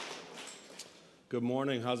Good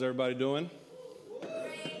morning. How's everybody doing?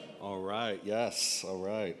 All right. Yes. All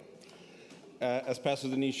right. As Pastor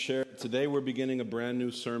Denise shared, today we're beginning a brand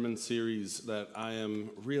new sermon series that I am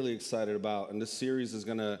really excited about. And this series is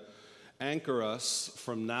going to anchor us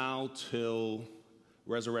from now till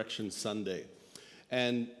Resurrection Sunday.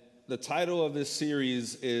 And the title of this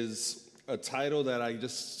series is a title that I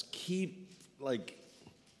just keep,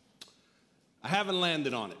 I haven't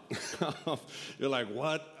landed on it. You're like,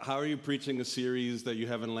 what? How are you preaching a series that you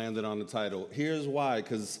haven't landed on the title? Here's why,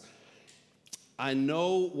 because I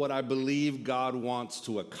know what I believe God wants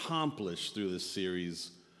to accomplish through this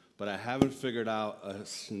series, but I haven't figured out a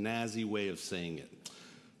snazzy way of saying it.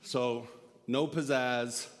 So, no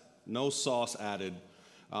pizzazz, no sauce added.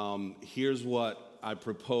 Here's what I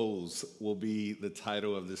propose will be the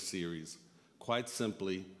title of this series. Quite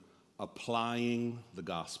simply, Applying the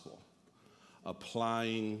Gospel.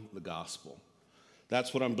 Applying the gospel.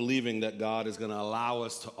 That's what I'm believing that God is going to allow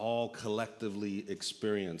us to all collectively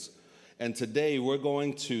experience. And today we're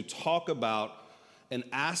going to talk about an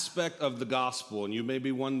aspect of the gospel. And you may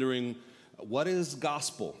be wondering, what is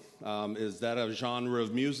gospel? Is that a genre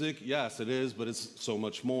of music? Yes, it is, but it's so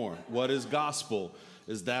much more. What is gospel?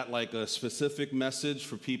 Is that like a specific message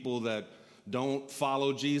for people that don't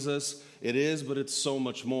follow Jesus? It is, but it's so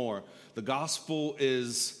much more. The gospel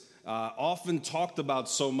is often talked about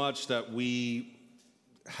so much that we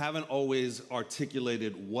haven't always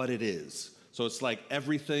articulated what it is. So it's like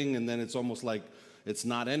everything, and then it's almost like it's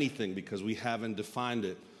not anything because we haven't defined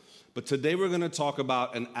it. But today we're going to talk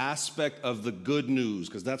about an aspect of the good news,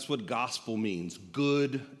 because that's what gospel means,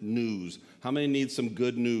 good news. How many need some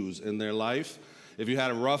good news in their life? If you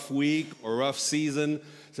had a rough week or rough season,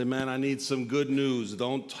 say, man, I need some good news.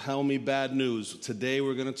 Don't tell me bad news. Today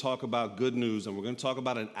we're going to talk about good news, and we're going to talk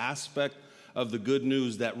about an aspect of the good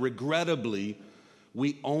news that regrettably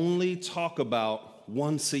we only talk about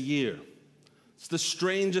once a year. It's the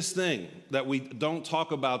strangest thing that we don't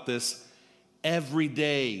talk about this every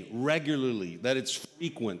day, regularly, that it's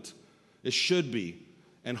frequent. It should be.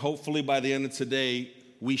 And hopefully by the end of today,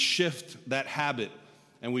 we shift that habit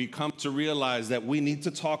and we come to realize that we need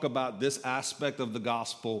to talk about this aspect of the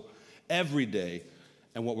gospel every day.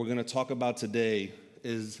 And what we're going to talk about today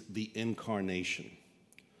is the incarnation.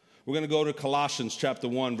 We're going to go to Colossians chapter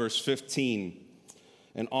 1, verse 15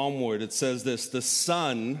 and onward. It says this: the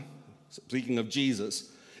Son, speaking of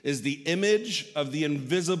Jesus, is the image of the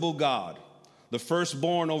invisible God, the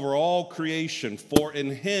firstborn over all creation. For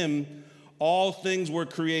in him all things were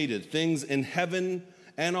created, things in heaven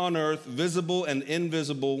and on earth, visible and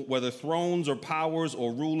invisible, whether thrones or powers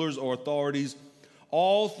or rulers or authorities.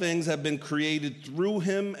 All things have been created through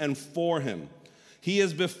him and for him. He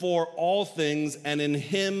is before all things, and in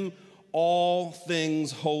him all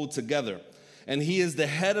things hold together. And he is the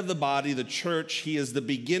head of the body, the church. He is the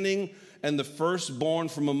beginning and the firstborn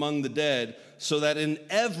from among the dead, so that in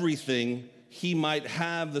everything he might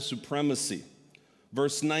have the supremacy.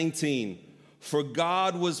 Verse 19, for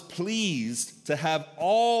God was pleased to have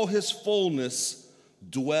all his fullness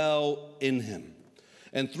dwell in him,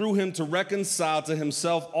 and through him to reconcile to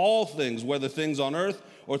himself all things, whether things on earth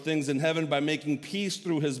or things in heaven, by making peace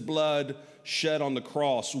through his blood shed on the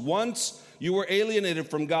cross. Once you were alienated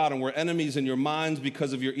from God and were enemies in your minds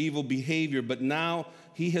because of your evil behavior, but now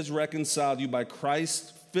he has reconciled you by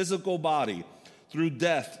Christ's physical body through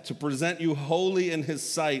death to present you holy in his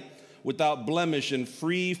sight, without blemish and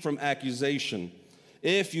free from accusation.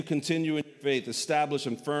 If you continue in faith, established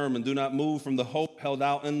and firm, and do not move from the hope held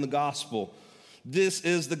out in the gospel. This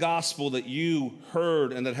is the gospel that you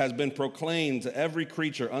heard and that has been proclaimed to every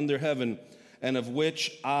creature under heaven, and of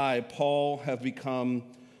which I, Paul, have become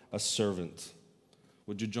a servant.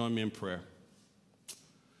 Would you join me in prayer?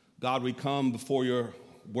 God, we come before your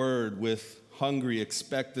word with hungry,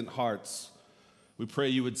 expectant hearts. We pray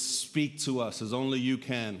you would speak to us as only you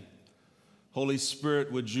can. Holy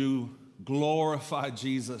Spirit, would you glorify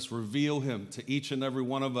Jesus, reveal him to each and every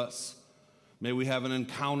one of us. May we have an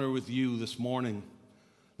encounter with you this morning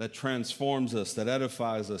that transforms us, that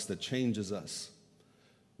edifies us, that changes us.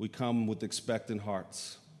 We come with expectant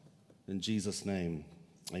hearts. In Jesus' name,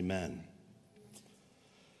 amen.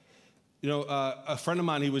 You know, a friend of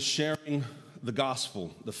mine, he was sharing the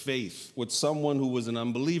gospel, the faith, with someone who was an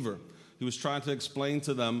unbeliever. He was trying to explain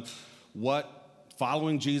to them what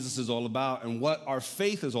following Jesus is all about and what our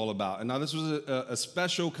faith is all about. And now this was a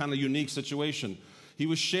special kind of unique situation. He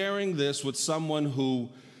was sharing this with someone who,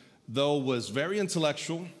 though was very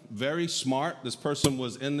intellectual, very smart. This person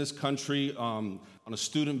was in this country on a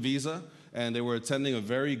student visa, and they were attending a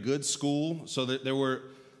very good school, so that they were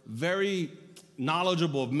very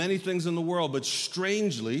knowledgeable of many things in the world, but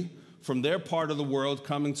strangely, from their part of the world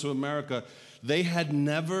coming to America, they had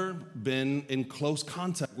never been in close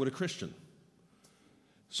contact with a Christian.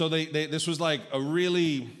 So this was like a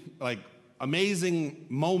really amazing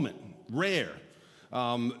moment, rare,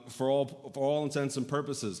 for all intents and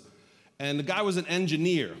purposes. And the guy was an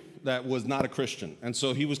engineer that was not a Christian. And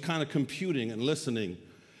so he was kind of computing and listening.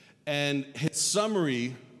 And his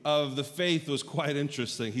summary of the faith was quite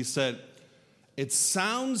interesting. He said, "It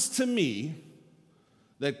sounds to me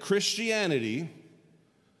that Christianity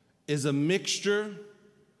is a mixture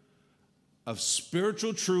of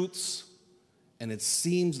spiritual truths, and it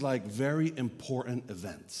seems like very important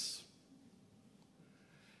events."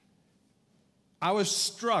 I was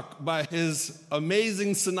struck by his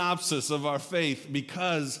amazing synopsis of our faith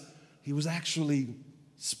because he was actually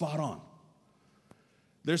spot on.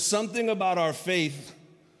 There's something about our faith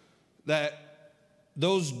that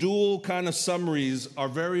those dual kind of summaries are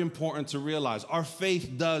very important to realize. Our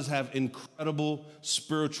faith does have incredible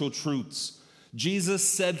spiritual truths. Jesus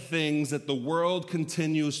said things that the world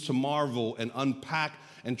continues to marvel and unpack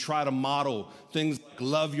and try to model. Things like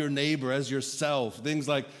love your neighbor as yourself. Things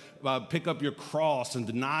like pick up your cross and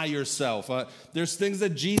deny yourself. There's things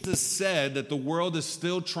that Jesus said that the world is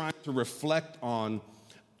still trying to reflect on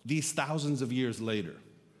these thousands of years later.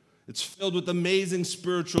 It's filled with amazing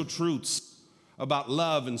spiritual truths about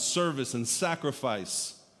love and service and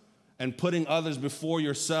sacrifice and putting others before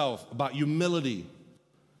yourself, about humility.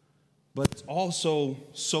 But it's also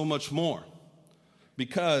so much more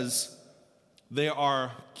because there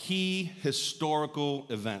are key historical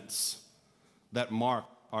events that mark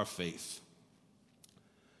our faith.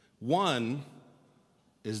 One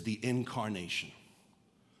is the incarnation.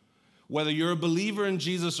 Whether you're a believer in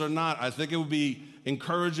Jesus or not, I think it would be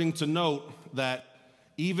encouraging to note that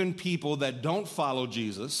even people that don't follow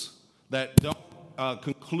Jesus, that don't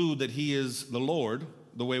conclude that he is the Lord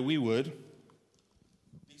the way we would,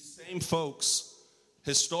 these same folks,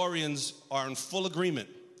 historians, are in full agreement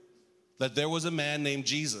that there was a man named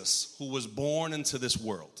Jesus who was born into this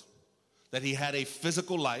world, that he had a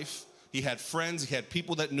physical life, he had friends, he had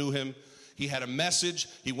people that knew him, he had a message,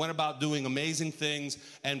 he went about doing amazing things,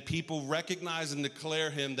 and people recognize and declare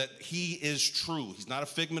him that he is true. He's not a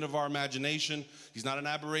figment of our imagination, he's not an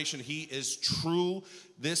aberration, he is true.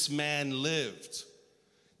 This man lived.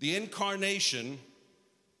 The incarnation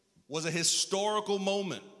was a historical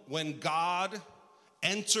moment when God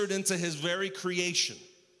entered into his very creation.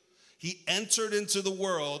 He entered into the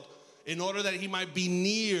world in order that he might be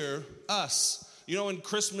near us. You know, in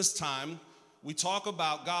Christmas time, we talk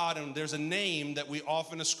about God, and there's a name that we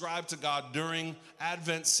often ascribe to God during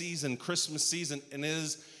Advent season, Christmas season, and it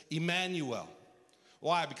is Emmanuel.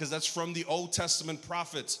 Why? Because that's from the Old Testament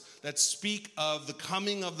prophets that speak of the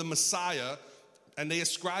coming of the Messiah, and they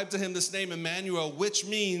ascribe to him this name, Emmanuel, which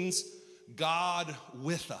means God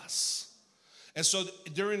with us. And so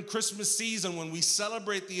during Christmas season, when we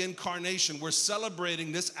celebrate the incarnation, we're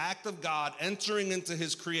celebrating this act of God entering into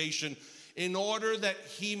his creation in order that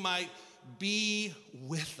he might be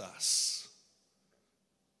with us.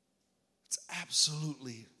 It's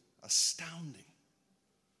absolutely astounding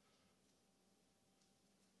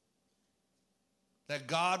that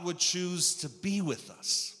God would choose to be with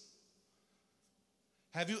us.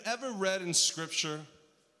 Have you ever read in Scripture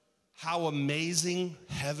how amazing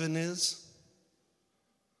heaven is?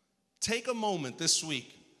 Take a moment this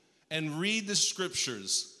week and read the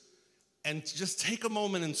Scriptures and just take a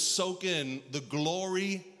moment and soak in the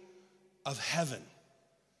glory of heaven.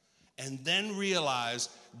 And then realize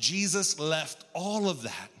Jesus left all of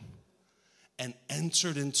that and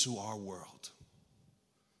entered into our world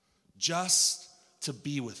just to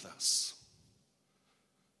be with us.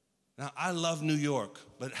 Now, I love New York,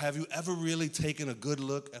 but have you ever really taken a good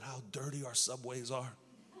look at how dirty our subways are?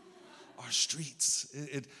 Our streets.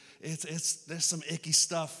 There's some icky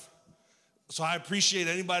stuff. So I appreciate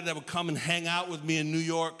anybody that would come and hang out with me in New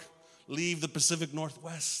York, leave the Pacific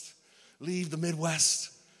Northwest, leave the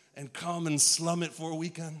Midwest, and come and slum it for a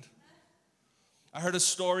weekend. I heard a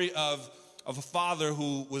story of a father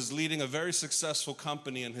who was leading a very successful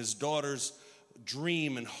company, and his daughter's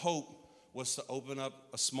dream and hope was to open up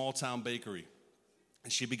a small town bakery.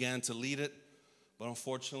 And she began to lead it, but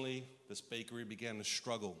unfortunately, this bakery began to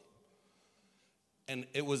struggle. And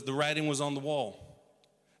the writing was on the wall,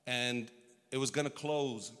 and it was going to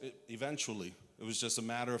close eventually. It was just a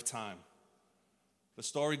matter of time. The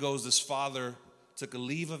story goes, this father took a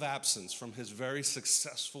leave of absence from his very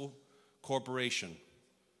successful corporation,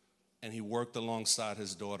 and he worked alongside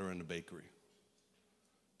his daughter in the bakery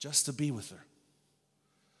just to be with her.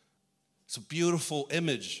 It's a beautiful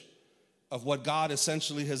image. of what God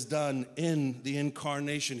essentially has done in the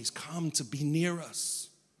incarnation. He's come to be near us.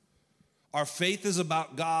 Our faith is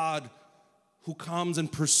about God who comes and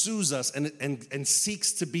pursues us and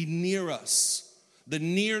seeks to be near us. The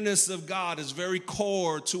nearness of God is very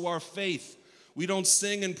core to our faith. We don't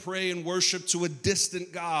sing and pray and worship to a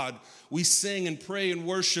distant God. We sing and pray and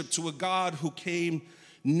worship to a God who came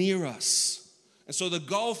near us. And so the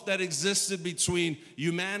gulf that existed between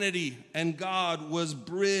humanity and God was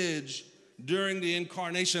bridged during the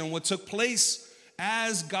incarnation. And what took place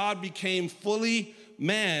as God became fully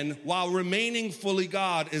man while remaining fully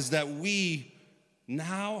God is that we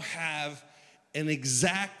now have an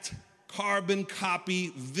exact carbon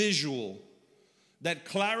copy visual that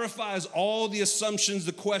clarifies all the assumptions,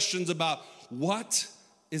 the questions about what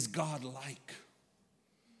is God like?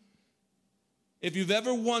 If you've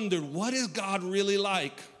ever wondered, what is God really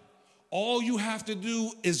like? All you have to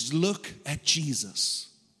do is look at Jesus.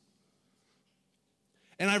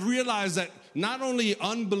 And I've realized that not only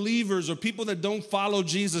unbelievers or people that don't follow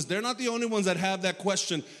Jesus, they're not the only ones that have that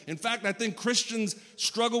question. In fact, I think Christians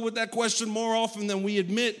struggle with that question more often than we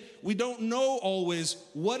admit. We don't know always,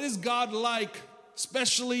 what is God like,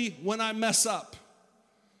 especially when I mess up,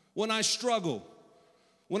 when I struggle,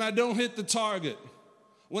 when I don't hit the target,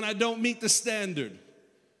 when I don't meet the standard,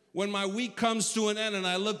 when my week comes to an end and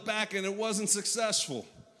I look back and it wasn't successful,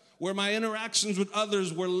 where my interactions with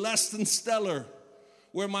others were less than stellar,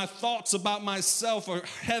 where my thoughts about myself are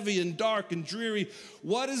heavy and dark and dreary.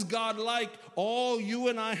 What is God like? All you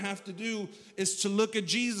and I have to do is to look at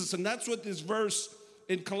Jesus. And that's what this verse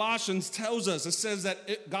in Colossians tells us. It says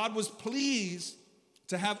that God was pleased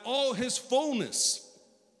to have all his fullness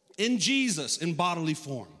in Jesus in bodily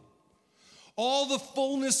form. All the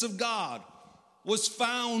fullness of God was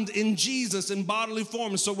found in Jesus in bodily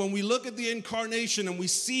form. And so when we look at the incarnation and we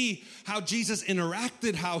see how Jesus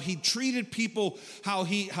interacted, how he treated people, how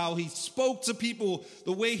he spoke to people,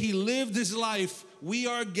 the way he lived his life, we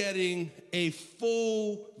are getting a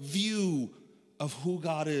full view of who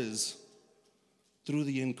God is through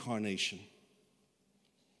the incarnation.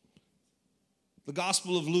 The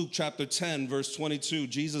Gospel of Luke, chapter 10, verse 22,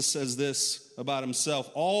 Jesus says this about himself: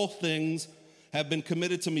 all things have been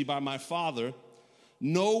committed to me by my Father.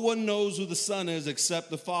 No one knows who the Son is except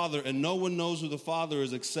the Father, and no one knows who the Father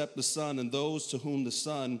is except the Son, and those to whom the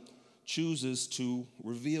Son chooses to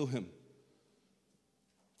reveal him.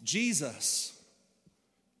 Jesus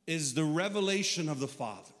is the revelation of the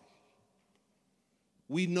Father.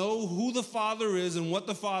 We know who the Father is and what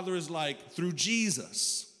the Father is like through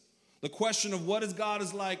Jesus. The question of what God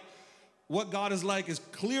is like is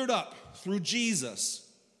cleared up through Jesus.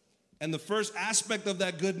 And the first aspect of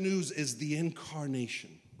that good news is the incarnation,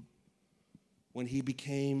 when he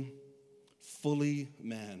became fully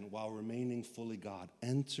man while remaining fully God,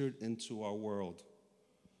 entered into our world.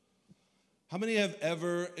 How many have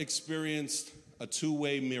ever experienced a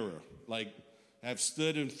two-way mirror? Like, have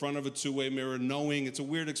stood in front of a two-way mirror knowing, it's a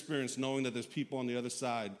weird experience knowing that there's people on the other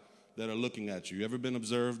side that are looking at you. You ever been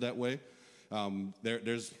observed that way?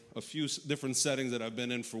 There's a few different settings that I've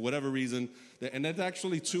been in for whatever reason, and that's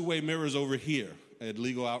actually two-way mirrors over here at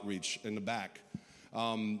Legal Outreach in the back.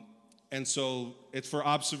 And so it's for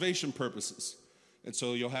observation purposes. And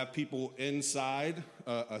so you'll have people inside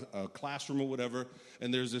a classroom or whatever,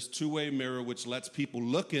 and there's this two-way mirror which lets people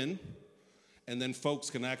look in, and then folks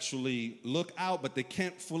can actually look out, but they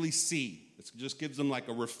can't fully see. It just gives them like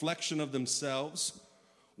a reflection of themselves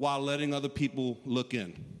while letting other people look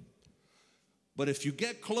in. But if you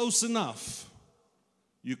get close enough,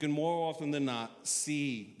 you can more often than not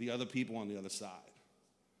see the other people on the other side.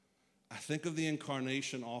 I think of the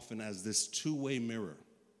incarnation often as this two-way mirror,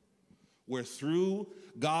 where through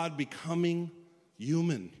God becoming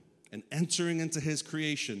human and entering into his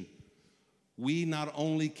creation, we not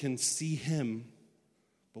only can see him,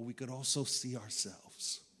 but we could also see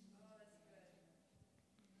ourselves.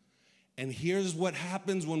 And here's what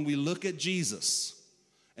happens when we look at Jesus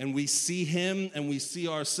and we see him and we see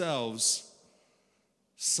ourselves.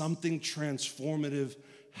 Something transformative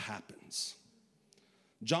happens.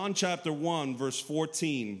 John chapter 1, verse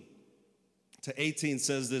 14 to 18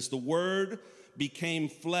 says this: the Word became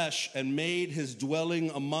flesh and made his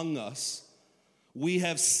dwelling among us. We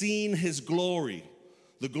have seen his glory,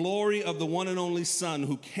 the glory of the one and only Son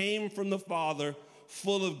who came from the Father,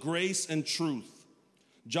 full of grace and truth.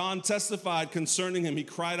 John testified concerning him. He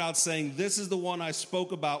cried out saying, "This is the one I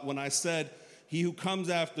spoke about when I said, 'He who comes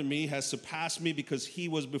after me has surpassed me because he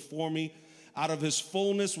was before me.' Out of his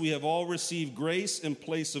fullness we have all received grace in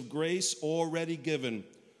place of grace already given.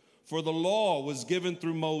 For the law was given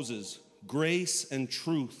through Moses. Grace and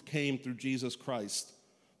truth came through Jesus Christ.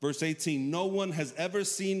 Verse 18, no one has ever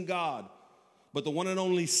seen God, but the one and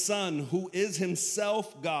only Son, who is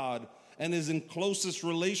himself God and is in closest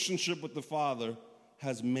relationship with the Father,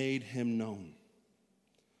 has made him known.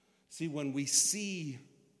 See, when we see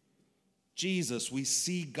Jesus, we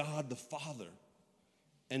see God the Father.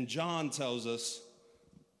 And John tells us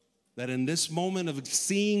that in this moment of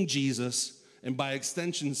seeing Jesus, and by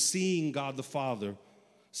extension seeing God the Father,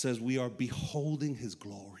 says we are beholding his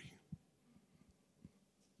glory.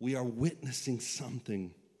 We are witnessing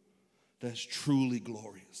something that's truly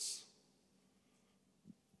glorious.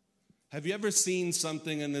 Have you ever seen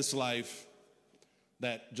something in this life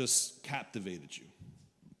that just captivated you?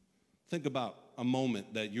 Think about a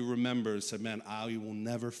moment that you remember and said, man, I will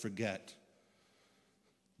never forget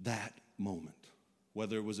that moment.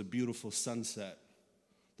 Whether it was a beautiful sunset,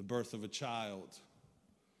 the birth of a child,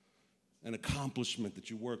 an accomplishment that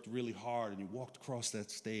you worked really hard and you walked across that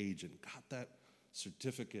stage and got that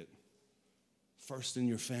certificate, first in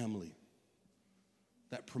your family,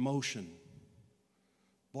 that promotion,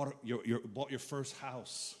 bought your first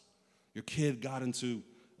house, your kid got into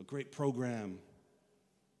a great program.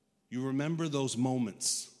 You remember those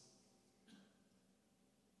moments.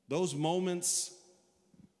 Those moments,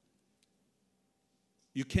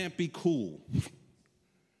 you can't be cool.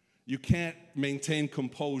 You can't maintain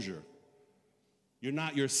composure. You're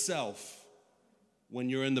not yourself when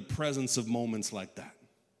you're in the presence of moments like that.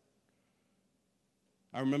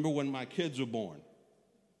 I remember when my kids were born,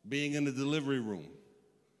 being in the delivery room.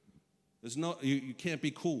 You can't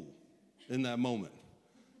be cool in that moment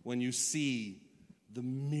when you see the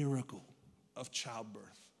miracle of childbirth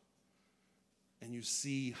and you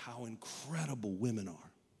see how incredible women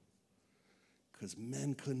are, because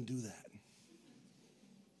men couldn't do that.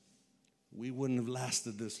 We wouldn't have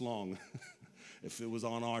lasted this long if it was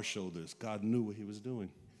on our shoulders. God knew what he was doing.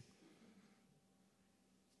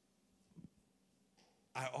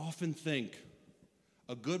 I often think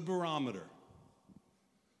a good barometer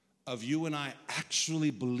of you and I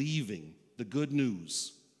actually believing the good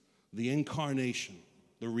news, the incarnation,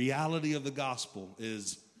 the reality of the gospel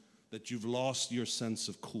is that you've lost your sense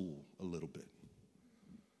of cool a little bit.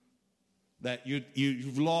 That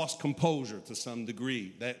you've lost composure to some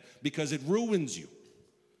degree, because it ruins you.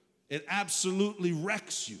 It absolutely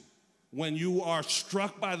wrecks you when you are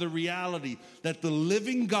struck by the reality that the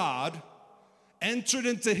living God entered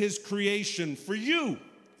into his creation for you,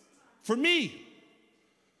 for me.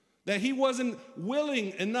 That he wasn't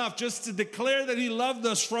willing enough just to declare that he loved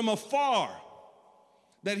us from afar.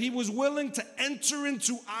 That he was willing to enter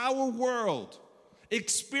into our world,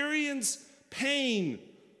 experience pain,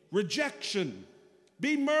 rejection,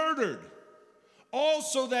 be murdered, all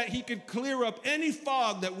so that he could clear up any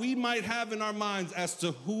fog that we might have in our minds as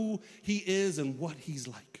to who he is and what he's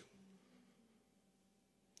like.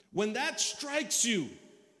 When that strikes you,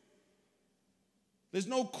 there's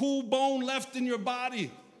no cool bone left in your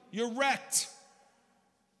body. You're wrecked.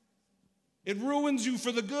 It ruins you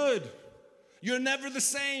for the good. You're never the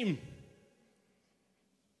same.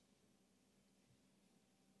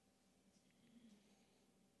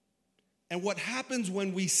 And what happens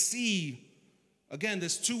when we see, again,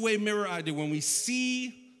 this two-way mirror idea, when we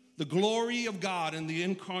see the glory of God in the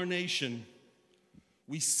incarnation,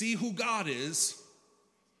 we see who God is,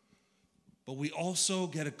 but we also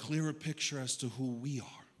get a clearer picture as to who we are.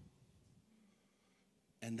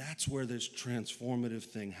 And that's where this transformative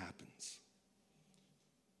thing happens.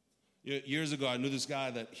 Years ago, I knew this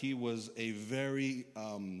guy that he was a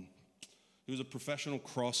professional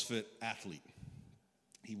CrossFit athlete.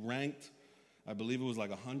 He ranked, I believe it was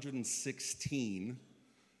like 116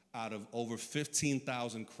 out of over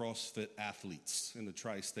 15,000 CrossFit athletes in the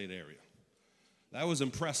tri-state area. That was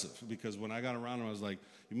impressive, because when I got around him, I was like,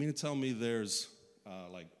 you mean to tell me there's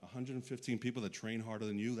like 115 people that train harder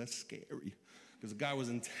than you? That's scary, because the guy was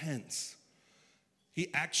intense. He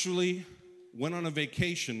actually went on a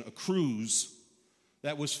vacation, a cruise,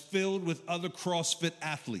 that was filled with other CrossFit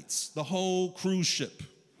athletes, the whole cruise ship.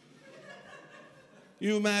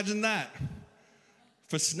 You imagine that?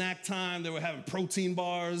 For snack time, they were having protein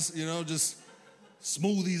bars, just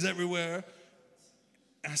smoothies everywhere.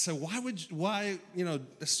 And I said, why,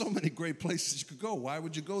 there's so many great places you could go. Why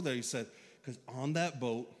would you go there? He said, because on that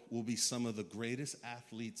boat will be some of the greatest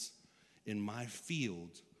athletes in my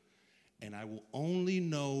field, and I will only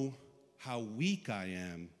know how weak I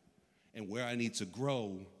am and where I need to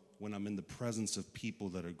grow when I'm in the presence of people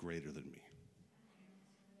that are greater than me.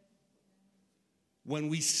 When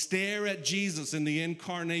we stare at Jesus in the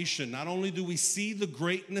incarnation, not only do we see the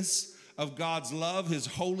greatness of God's love, his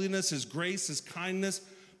holiness, his grace, his kindness,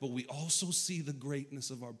 but we also see the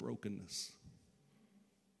greatness of our brokenness.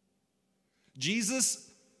 Jesus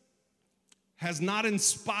has not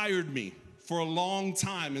inspired me for a long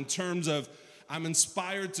time in terms of I'm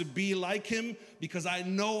inspired to be like him because I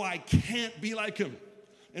know I can't be like him.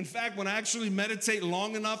 In fact, when I actually meditate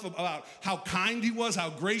long enough about how kind he was, how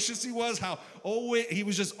gracious he was, he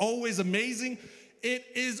was just always amazing, it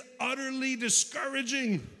is utterly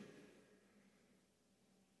discouraging.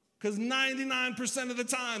 Because 99% of the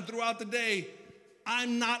time throughout the day,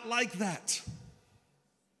 I'm not like that.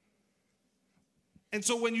 And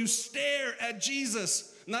so when you stare at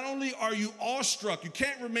Jesus, not only are you awestruck, you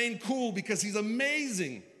can't remain cool because he's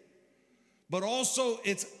amazing, but also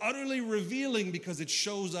it's utterly revealing because it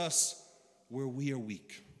shows us where we are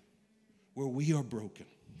weak, where we are broken.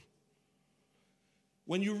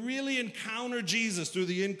 When you really encounter Jesus through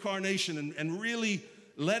the incarnation and really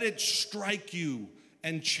let it strike you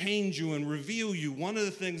and change you and reveal you, one of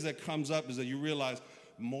the things that comes up is that you realize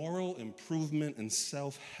moral improvement and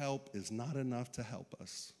self-help is not enough to help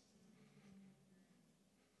us.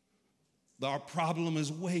 Our problem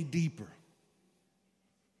is way deeper.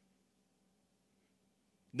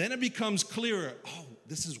 Then it becomes clearer,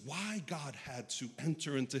 this is why God had to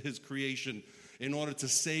enter into his creation in order to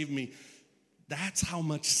save me. That's how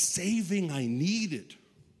much saving I needed.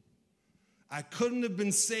 I couldn't have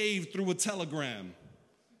been saved through a telegram,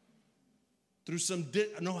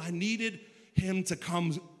 I needed him to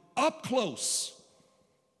come up close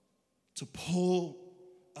to pull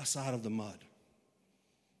us out of the mud.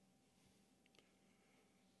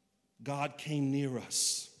 God came near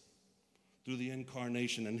us through the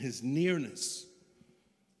incarnation, and his nearness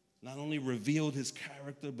not only revealed his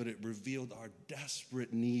character, but it revealed our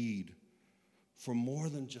desperate need for more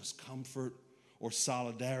than just comfort or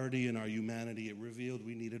solidarity in our humanity. It revealed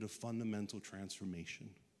we needed a fundamental transformation.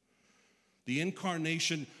 The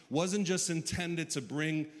incarnation wasn't just intended to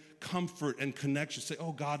bring comfort and connection. Say,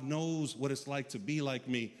 God knows what it's like to be like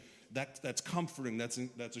me. That's comforting, that's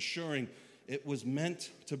assuring. It was meant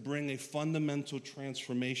to bring a fundamental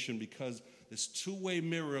transformation because this two-way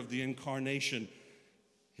mirror of the incarnation,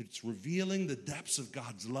 it's revealing the depths of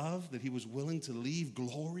God's love, that he was willing to leave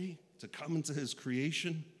glory to come into his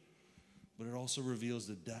creation, but it also reveals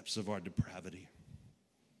the depths of our depravity.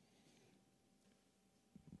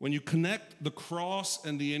 When you connect the cross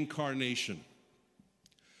and the incarnation,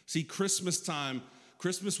 see, Christmas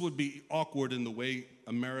would be awkward in the way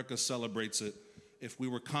America celebrates it if we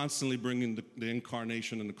were constantly bringing the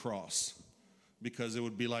incarnation and the cross, because it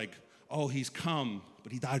would be like, he's come,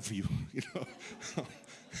 but he died for you,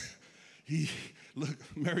 Look,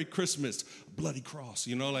 Merry Christmas, bloody cross,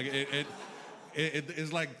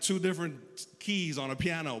 it's like two different keys on a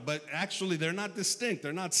piano, but actually they're not distinct,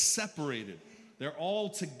 they're not separated. They're all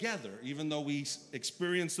together, even though we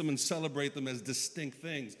experience them and celebrate them as distinct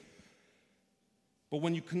things. But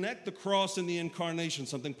when you connect the cross and the incarnation,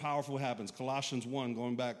 something powerful happens. Colossians 1,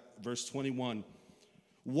 going back, verse 21.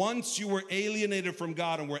 Once you were alienated from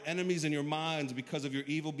God and were enemies in your minds because of your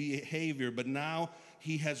evil behavior, but now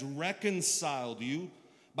he has reconciled you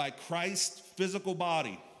by Christ's physical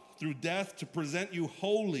body through death to present you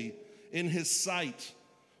holy in his sight,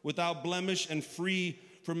 without blemish and free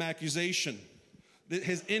from accusation.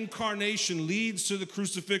 His incarnation leads to the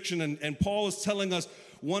crucifixion, and Paul is telling us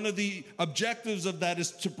one of the objectives of that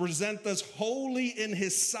is to present us holy in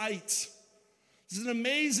his sight. This is an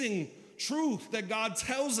amazing truth that God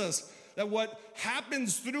tells us, that what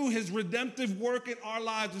happens through his redemptive work in our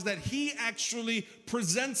lives is that he actually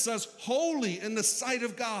presents us holy in the sight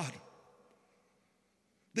of God.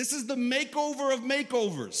 This is the makeover of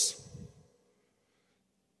makeovers.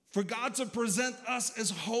 For God to present us as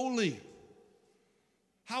holy.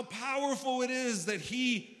 How powerful it is that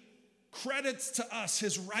he credits to us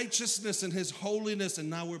his righteousness and his holiness, and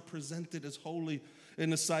now we're presented as holy in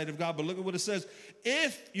the sight of God. But look at what it says.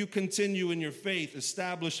 If you continue in your faith,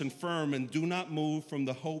 established and firm, and do not move from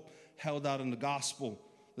the hope held out in the gospel.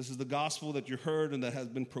 This is the gospel that you heard and that has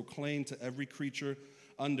been proclaimed to every creature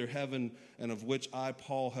under heaven, and of which I,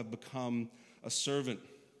 Paul, have become a servant.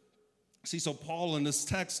 See, so Paul in this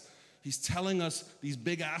text, he's telling us these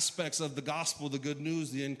big aspects of the gospel, the good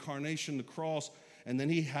news, the incarnation, the cross, and then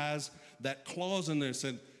he has that clause in there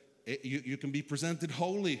saying, you can be presented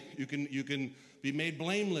holy, you can be made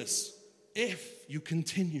blameless if you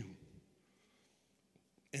continue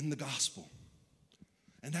in the gospel.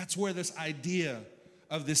 And that's where this idea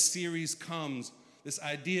of this series comes, this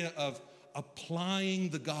idea of applying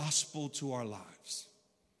the gospel to our lives,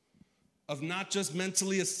 of not just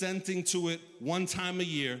mentally assenting to it one time a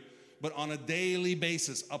year, but on a daily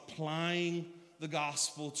basis, applying the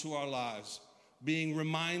gospel to our lives, being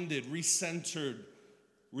reminded, recentered,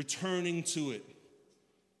 returning to it.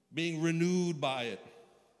 being renewed by it.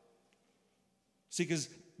 See, because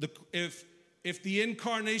if the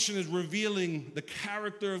incarnation is revealing the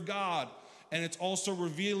character of God, and it's also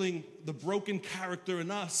revealing the broken character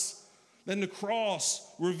in us, then the cross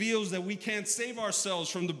reveals that we can't save ourselves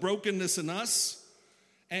from the brokenness in us.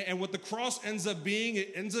 And what the cross ends up being,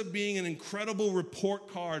 it ends up being an incredible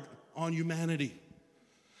report card on humanity.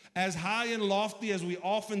 As high and lofty as we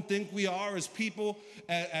often think we are as people,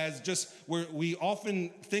 we often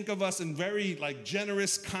think of us in very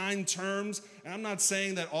generous, kind terms. And I'm not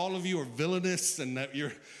saying that all of you are villainous and that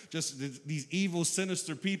you're just these evil,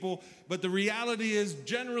 sinister people. But the reality is,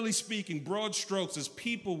 generally speaking, broad strokes, as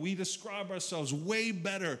people, we describe ourselves way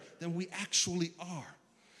better than we actually are.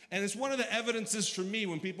 And it's one of the evidences for me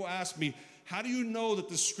when people ask me, how do you know that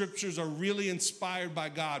the scriptures are really inspired by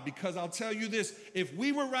God? Because I'll tell you this, if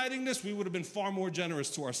we were writing this, we would have been far more generous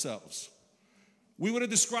to ourselves. We would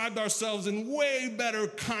have described ourselves in way better,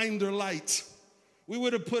 kinder light. We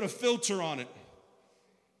would have put a filter on it.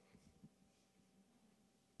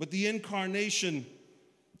 But the incarnation,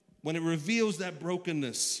 when it reveals that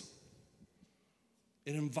brokenness,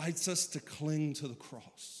 it invites us to cling to the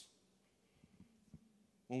cross.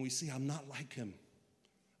 When we see, I'm not like him.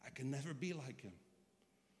 I can never be like him.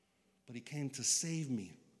 But he came to save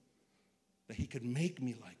me, that he could make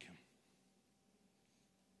me like him.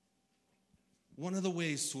 One of the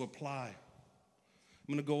ways to apply, I'm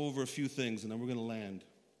going to go over a few things and then we're going to land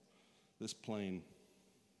this plane.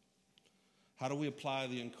 How do we apply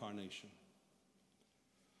the incarnation?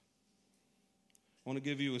 I want to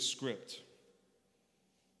give you a script,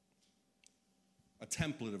 a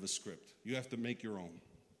template of a script. You have to make your own.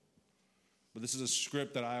 But this is a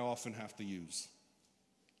script that I often have to use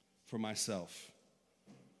for myself.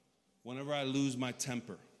 Whenever I lose my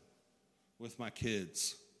temper with my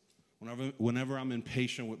kids, whenever I'm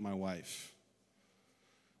impatient with my wife,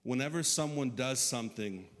 whenever someone does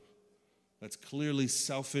something that's clearly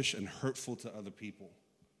selfish and hurtful to other people,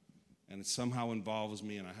 and it somehow involves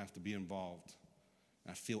me and I have to be involved,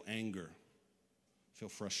 I feel anger, I feel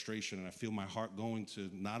frustration, and I feel my heart going to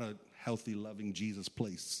not a healthy, loving Jesus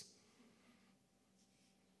place.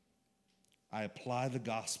 I apply the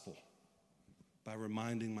gospel by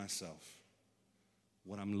reminding myself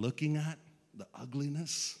what I'm looking at, the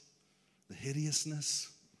ugliness, the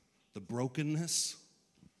hideousness, the brokenness.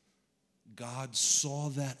 God saw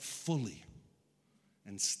that fully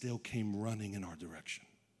and still came running in our direction.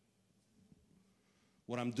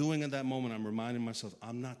 What I'm doing at that moment, I'm reminding myself,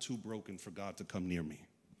 I'm not too broken for God to come near me.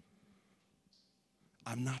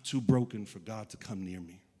 I'm not too broken for God to come near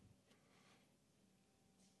me.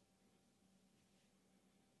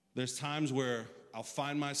 There's times where I'll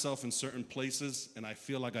find myself in certain places and I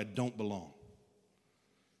feel like I don't belong.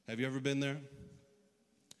 Have you ever been there?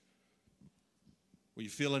 Where you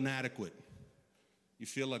feel inadequate. You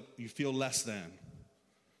feel less than.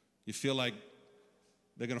 You feel like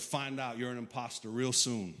they're going to find out you're an imposter real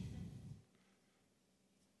soon.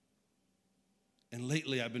 And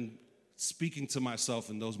lately I've been speaking to myself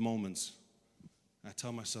in those moments. I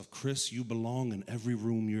tell myself, Chris, you belong in every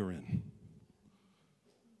room you're in.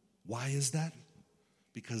 Why is that?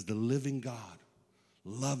 Because the living God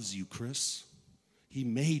loves you, Chris. He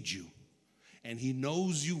made you, and he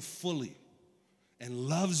knows you fully and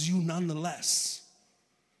loves you nonetheless.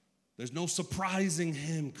 There's no surprising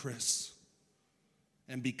him, Chris.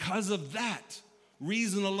 And because of that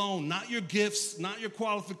reason alone, not your gifts, not your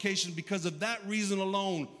qualifications, because of that reason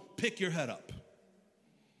alone, pick your head up.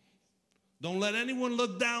 Don't let anyone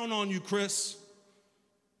look down on you, Chris.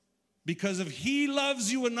 Because if he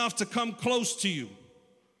loves you enough to come close to you,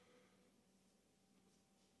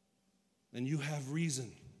 then you have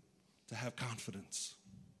reason to have confidence.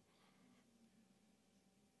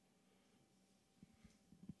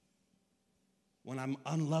 When I'm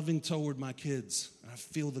unloving toward my kids, and I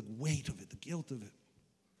feel the weight of it, the guilt of it,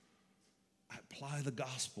 I apply the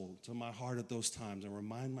gospel to my heart at those times and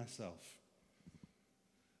remind myself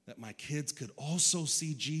that my kids could also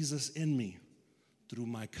see Jesus in me through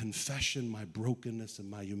my confession, my brokenness, and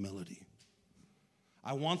my humility.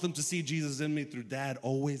 I want them to see Jesus in me through Dad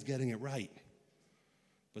always getting it right.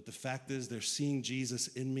 But the fact is, they're seeing Jesus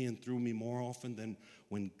in me and through me more often than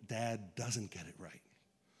when Dad doesn't get it right.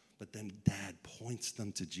 But then Dad points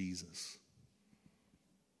them to Jesus.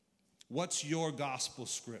 What's your gospel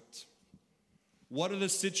script? What are the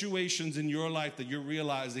situations in your life that you're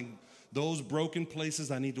realizing those broken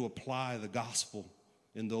places, I need to apply the gospel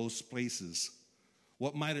in those places?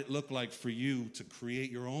 What might it look like for you to create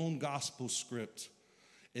your own gospel script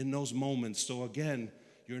in those moments? So again,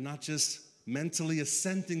 you're not just mentally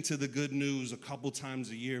assenting to the good news a couple times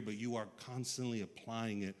a year, but you are constantly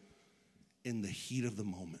applying it in the heat of the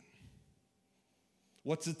moment?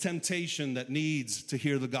 What's the temptation that needs to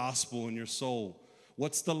hear the gospel in your soul?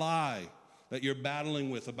 What's the lie that you're battling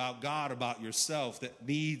with about God, about yourself, that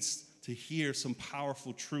needs to hear some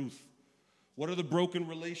powerful truth? What are the broken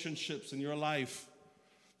relationships in your life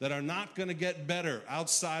that are not going to get better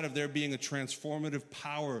outside of there being a transformative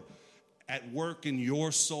power at work in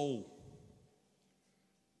your soul?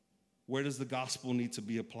 Where does the gospel need to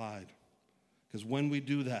be applied? Because when we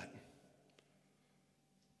do that,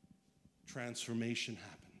 transformation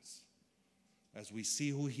happens. As we see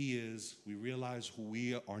who he is, we realize who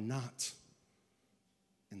we are not,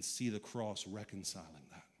 and see the cross reconciling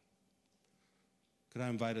that. Could I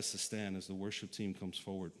invite us to stand as the worship team comes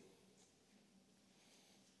forward?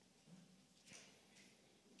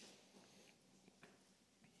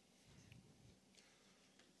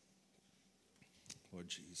 Lord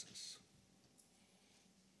Jesus.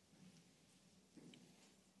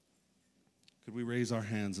 Could we raise our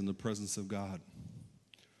hands in the presence of God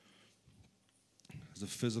as a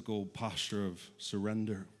physical posture of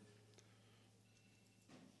surrender?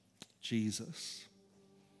 Jesus.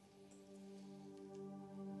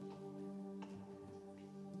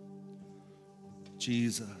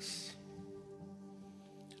 Jesus.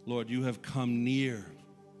 Lord, you have come near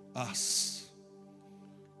us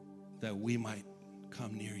that we might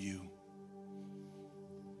come near you.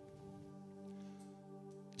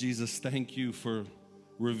 Jesus, thank you for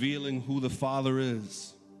revealing who the Father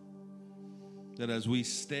is. That as we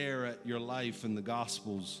stare at your life in the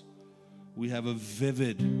Gospels, we have a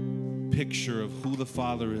vivid picture of who the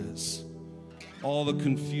Father is. All the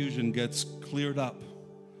confusion gets cleared up.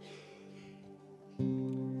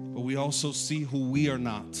 But we also see who we are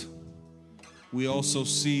not. We also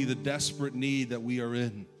see the desperate need that we are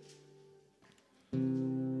in.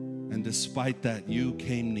 And despite that, you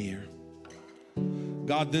came near.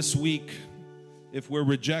 God, this week, if we're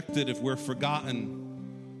rejected, if we're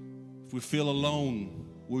forgotten, if we feel alone,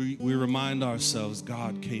 we remind ourselves,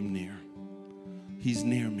 God came near. He's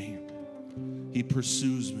near me. He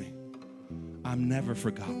pursues me. I'm never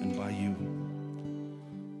forgotten by you.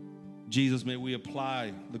 Jesus, may we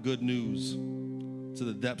apply the good news to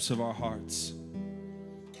the depths of our hearts.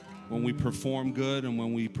 When we perform good and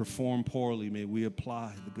when we perform poorly, may we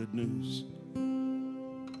apply the good news.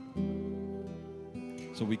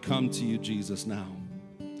 So we come to you, Jesus, now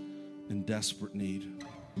in desperate need.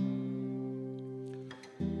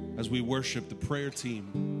 As we worship, the prayer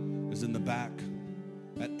team is in the back.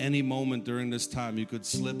 At any moment during this time, you could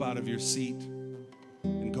slip out of your seat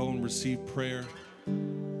and go and receive prayer.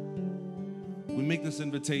 We make this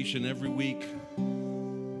invitation every week,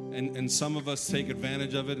 and some of us take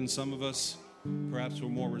advantage of it, and some of us perhaps we're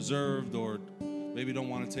more reserved or maybe don't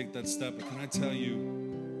want to take that step. But can I tell you,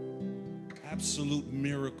 absolute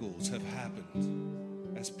miracles have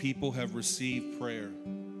happened as people have received prayer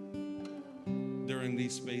during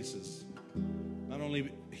these spaces. Not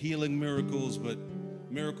only healing miracles, but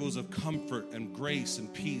miracles of comfort and grace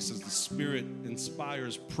and peace as the Spirit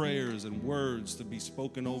inspires prayers and words to be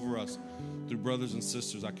spoken over us through brothers and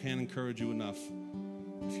sisters. I can't encourage you enough.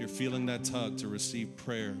 If you're feeling that tug to receive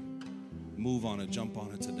prayer, move on it, jump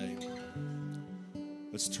on it today.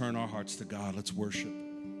 Let's turn our hearts to God. Let's worship.